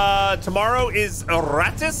Friday? Tomorrow is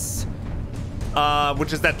Ratis,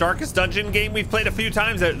 which is that Darkest Dungeon game we've played a few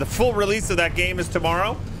times. The full release of that game is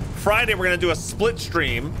tomorrow. Friday, we're gonna do a split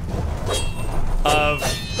stream of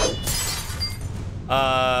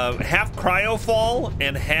half Cryofall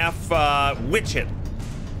and half Witch It.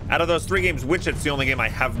 Out of those 3 games, Witch It's the only game I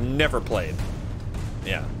have never played.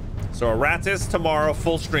 Yeah. So Aratis tomorrow,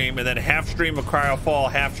 full stream, and then half stream of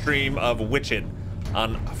Cryofall, half stream of Witch It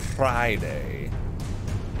on Friday.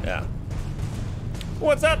 Yeah.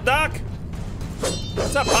 What's up, Doc?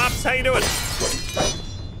 What's up, Pops? How you doing?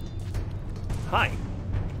 Hi.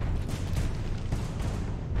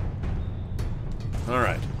 All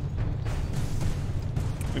right.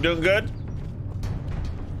 We doing good?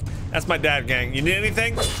 That's my dad, gang. You need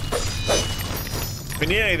anything? If you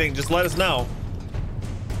need anything, just let us know.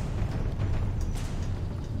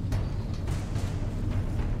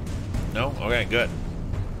 No? Okay, good.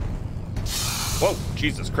 Whoa,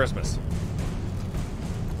 Jesus, Christmas.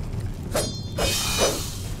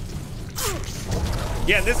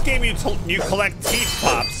 Yeah, in this game you collect teeth,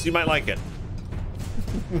 Pops. You might like it.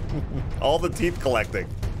 All the teeth collecting.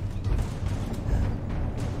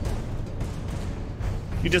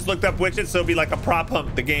 You just looked up widgets, so it'd be like a prop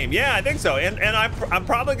hump the game. Yeah, I think so. And I'm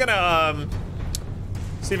probably gonna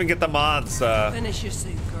see if we can get the mods Finish your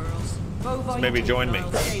soup, girls. So maybe join me.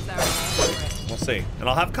 We'll see. And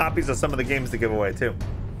I'll have copies of some of the games to give away too.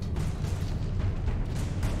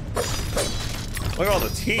 Look at all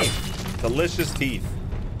the teeth. Delicious teeth.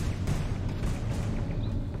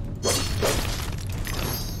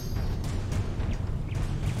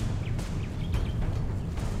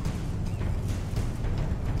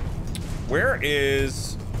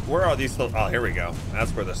 Where are these? Oh, here we go.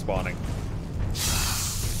 That's where they're spawning.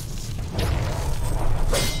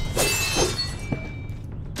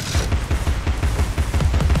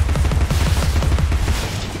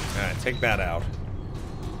 All right, take that out.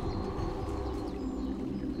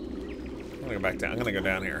 I'm gonna go back down. I'm gonna go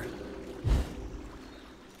down here.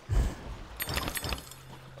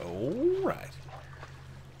 All right.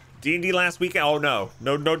 D&D last weekend? Oh no,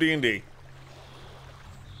 no D&D.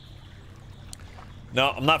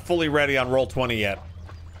 No, I'm not fully ready on Roll20 yet.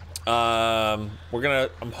 I'm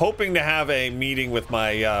hoping to have a meeting with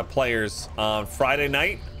my players on Friday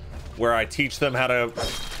night where I teach them how to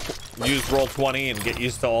use Roll20 and get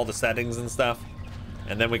used to all the settings and stuff.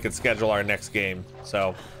 And then we can schedule our next game.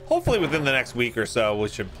 So hopefully within the next week or so we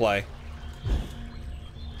should play.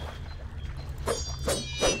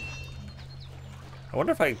 I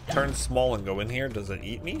wonder if I turn small and go in here, does it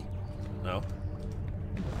eat me? No.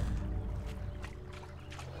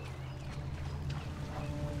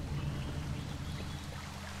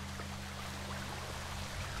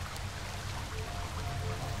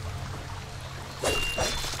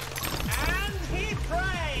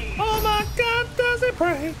 Oh my God, does it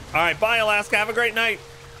pray? All right, bye, Alaska. Have a great night.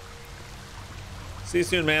 See you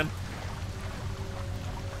soon, man.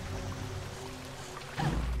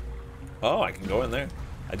 Oh, I can go in there.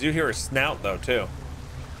 I do hear a snout, though, too.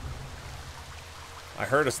 I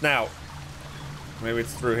heard a snout. Maybe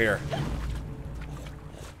it's through here.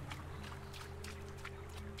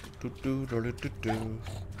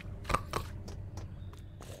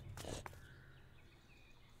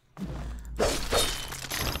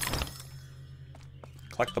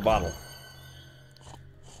 Collect the bottle.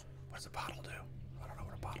 What does a bottle do? I don't know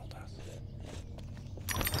what a bottle does.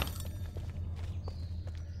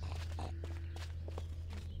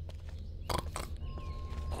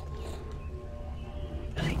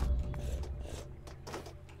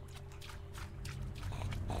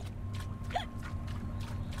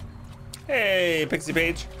 Hey, Pixie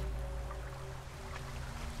Page.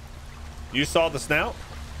 You saw the snout?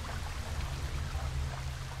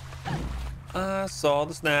 I saw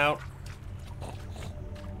the snout.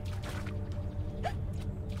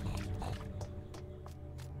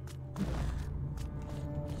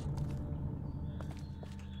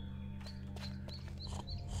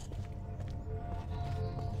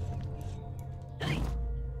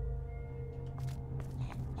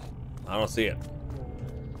 I don't see it.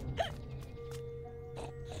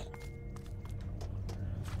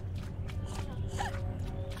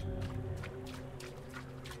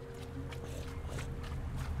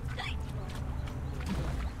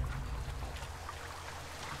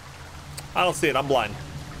 I don't see it. I'm blind.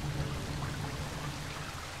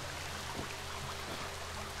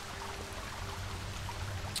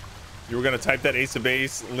 You were going to type that Ace of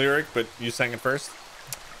Base lyric, but you sang it first.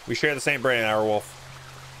 We share the same brain, Our Wolf.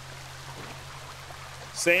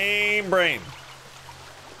 Same brain.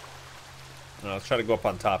 Now, let's try to go up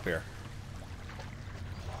on top here.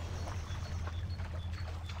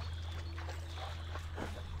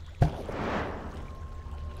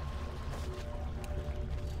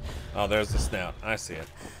 Oh, there's the snout. I see it.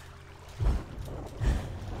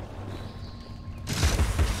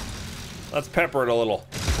 Let's pepper it a little.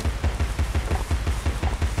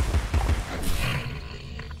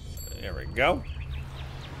 There we go.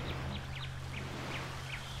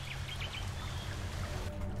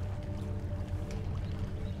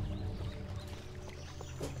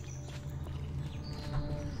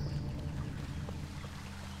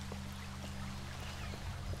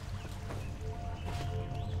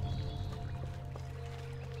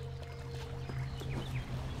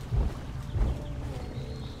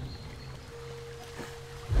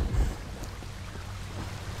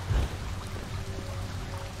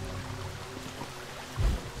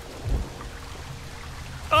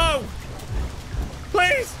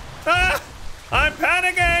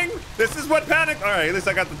 This is what panic. All right, at least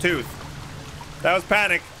I got the tooth. That was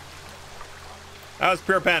panic. That was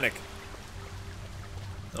pure panic.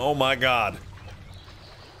 Oh my God.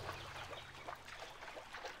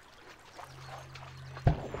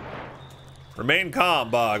 Remain calm,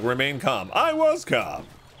 Bog. Remain calm. I was calm.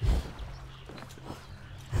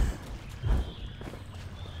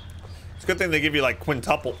 It's a good thing they give you like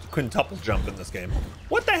quintuple jump in this game.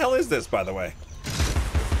 What the hell is this, by the way?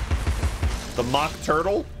 The mock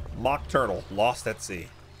turtle? Mock turtle, lost at sea.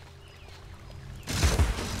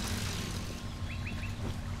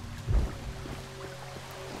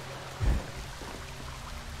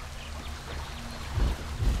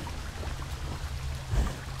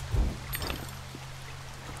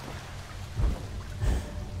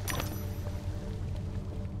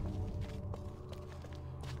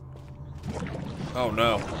 Oh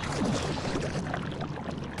no.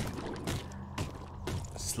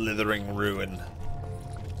 Slithering ruin.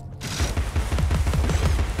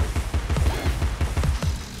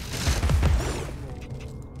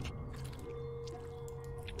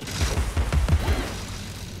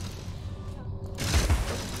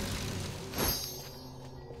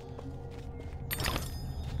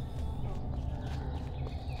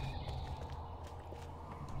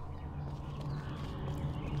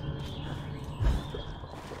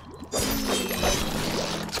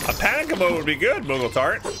 Mode would be good, Moogle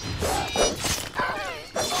Tart.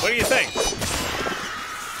 What do you think?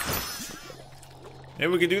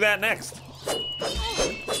 Maybe we could do that next.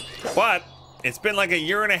 But it's been like a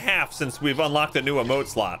year and a half since we've unlocked a new emote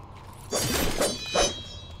slot.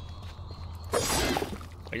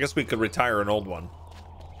 I guess we could retire an old one.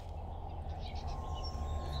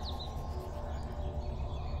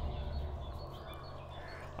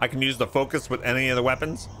 I can use the focus with any of the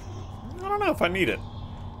weapons. I don't know if I need it.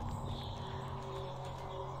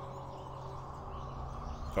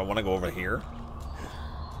 Do I want to go over here?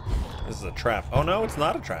 This is a trap. Oh no, it's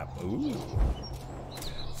not a trap. Ooh.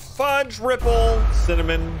 Fudge ripple,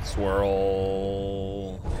 cinnamon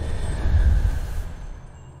swirl.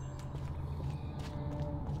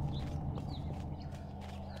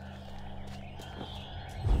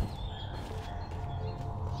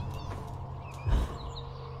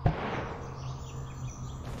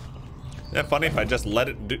 Isn't that funny if I just let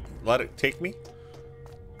it take me?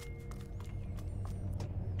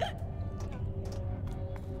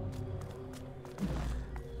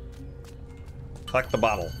 Collect the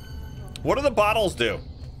bottle. What do the bottles do?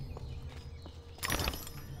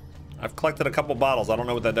 I've collected a couple bottles. I don't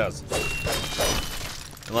know what that does.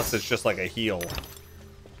 Unless it's just like a heal.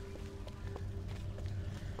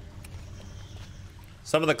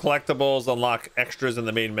 Some of the collectibles unlock extras in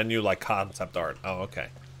the main menu like concept art. Oh, okay.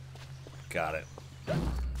 Got it.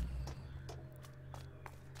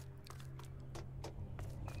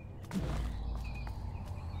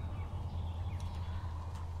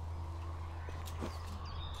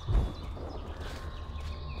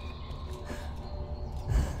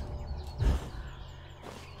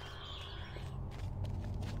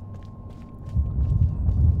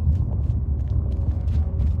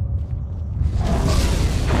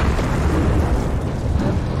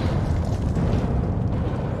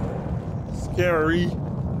 scary.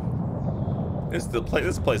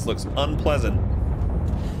 This place looks unpleasant.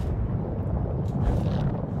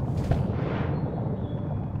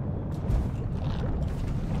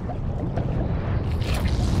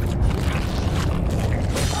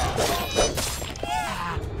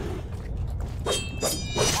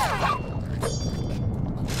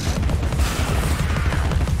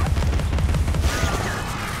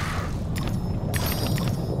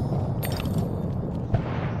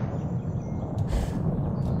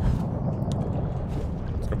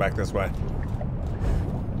 Back this way.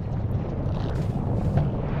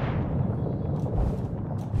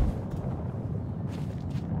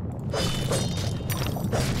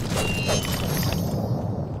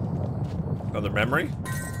 Another memory?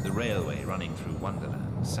 The railway running through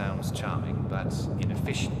Wonderland sounds charming, but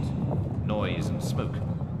inefficient. Noise and smoke,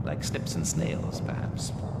 like snips and snails,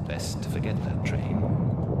 perhaps. Best to forget that train.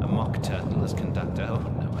 A mock turtle as conductor? Oh,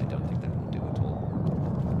 no, I don't think that will do at all.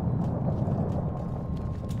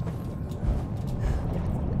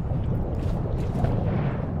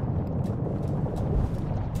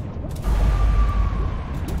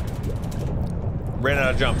 Ran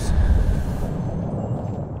out of jumps.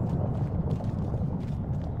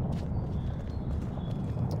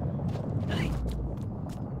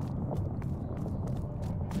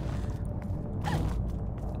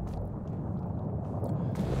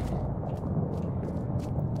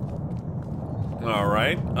 All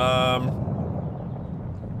right.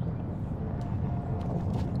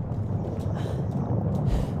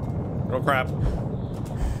 Oh crap.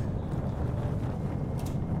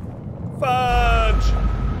 Fudge!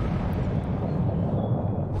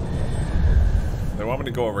 They want me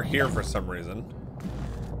to go over here for some reason.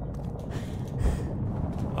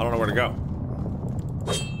 I don't know where to go.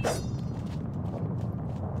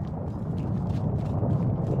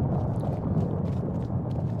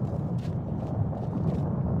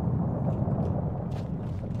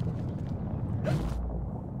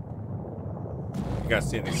 You guys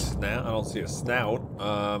see any snout? I don't see a snout.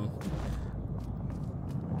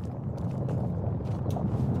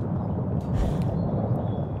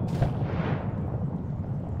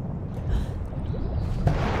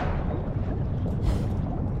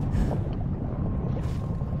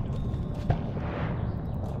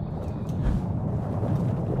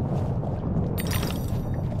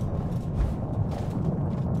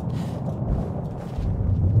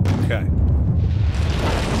 Okay.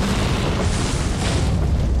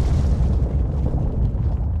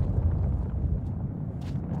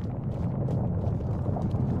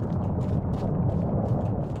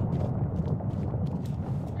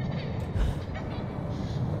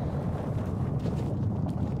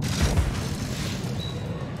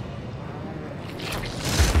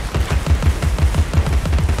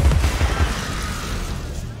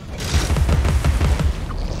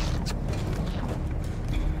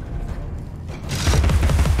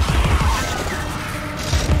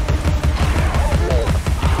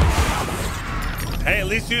 Hey, at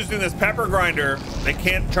least using this pepper grinder, they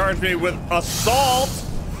can't charge me with assault.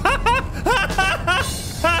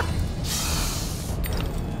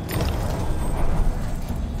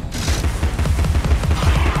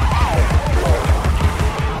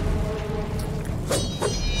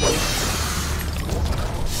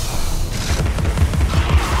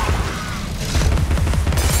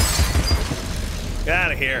 Get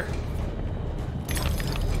out of here.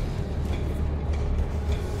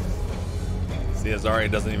 See, Azari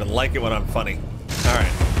doesn't even like it when I'm funny. All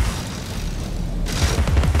right.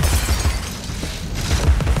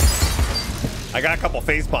 I got a couple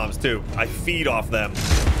face bombs too. I feed off them.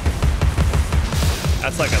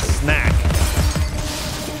 That's like a snack.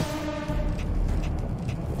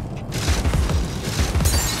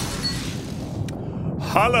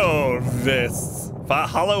 Hollow this.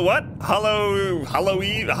 Hollow what? Hollow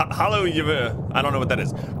I don't know what that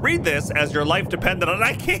is. Read this as your life depended on it.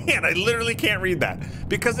 I can't. I literally can't read that.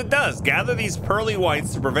 Because it does. Gather these pearly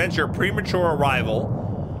whites to prevent your premature arrival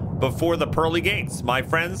before the pearly gates. My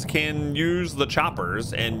friends can use the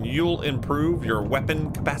choppers and you'll improve your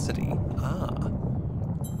weapon capacity. Ah.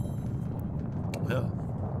 Yeah.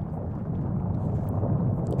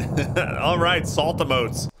 All right, salt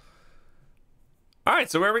emotes. All right,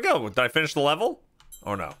 so where we go? Did I finish the level?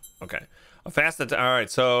 Oh no. Okay. A fast attack. All right.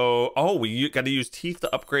 So, oh, we got to use teeth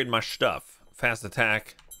to upgrade my stuff. Fast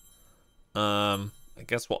attack. I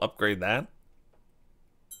guess we'll upgrade that.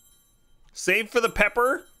 Save for the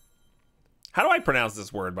pepper. How do I pronounce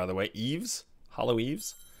this word, by the way? Eaves? Hollow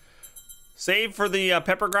Eaves? Save for the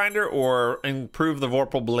pepper grinder or improve the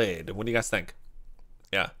Vorpal blade? What do you guys think?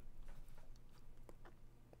 Yeah.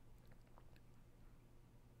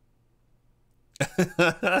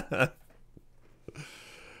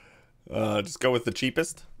 Just go with the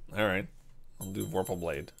cheapest. All right, I'll do Vorpal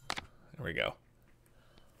Blade. There we go.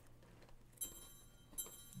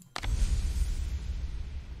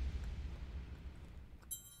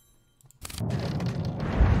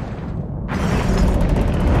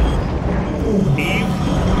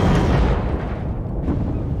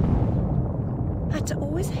 Hatter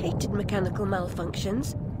always hated mechanical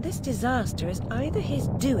malfunctions. This disaster is either his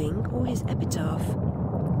doing or his epitaph.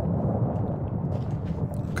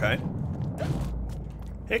 Okay.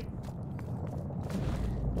 Hey.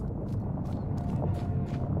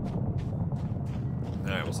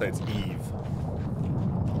 Alright, we'll say it's Eve.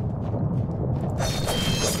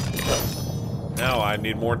 Now I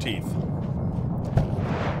need more teeth.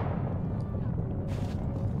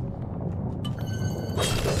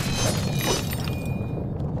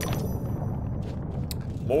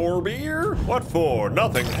 More beer? What for?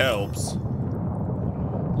 Nothing helps.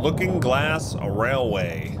 Looking glass, a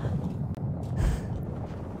railway.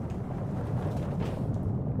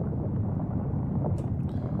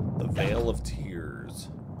 The Vale of Tears.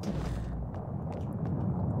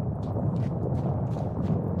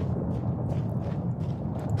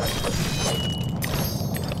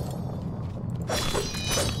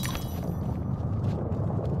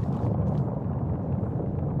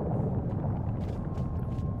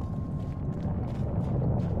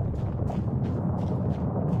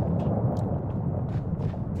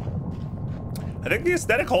 I think the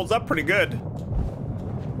aesthetic holds up pretty good.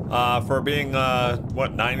 For being,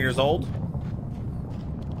 what, 9 years old?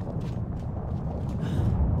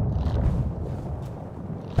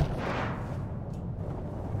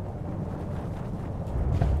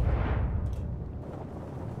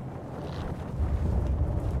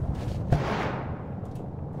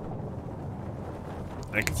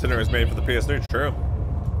 I consider it was made for the PS3, true.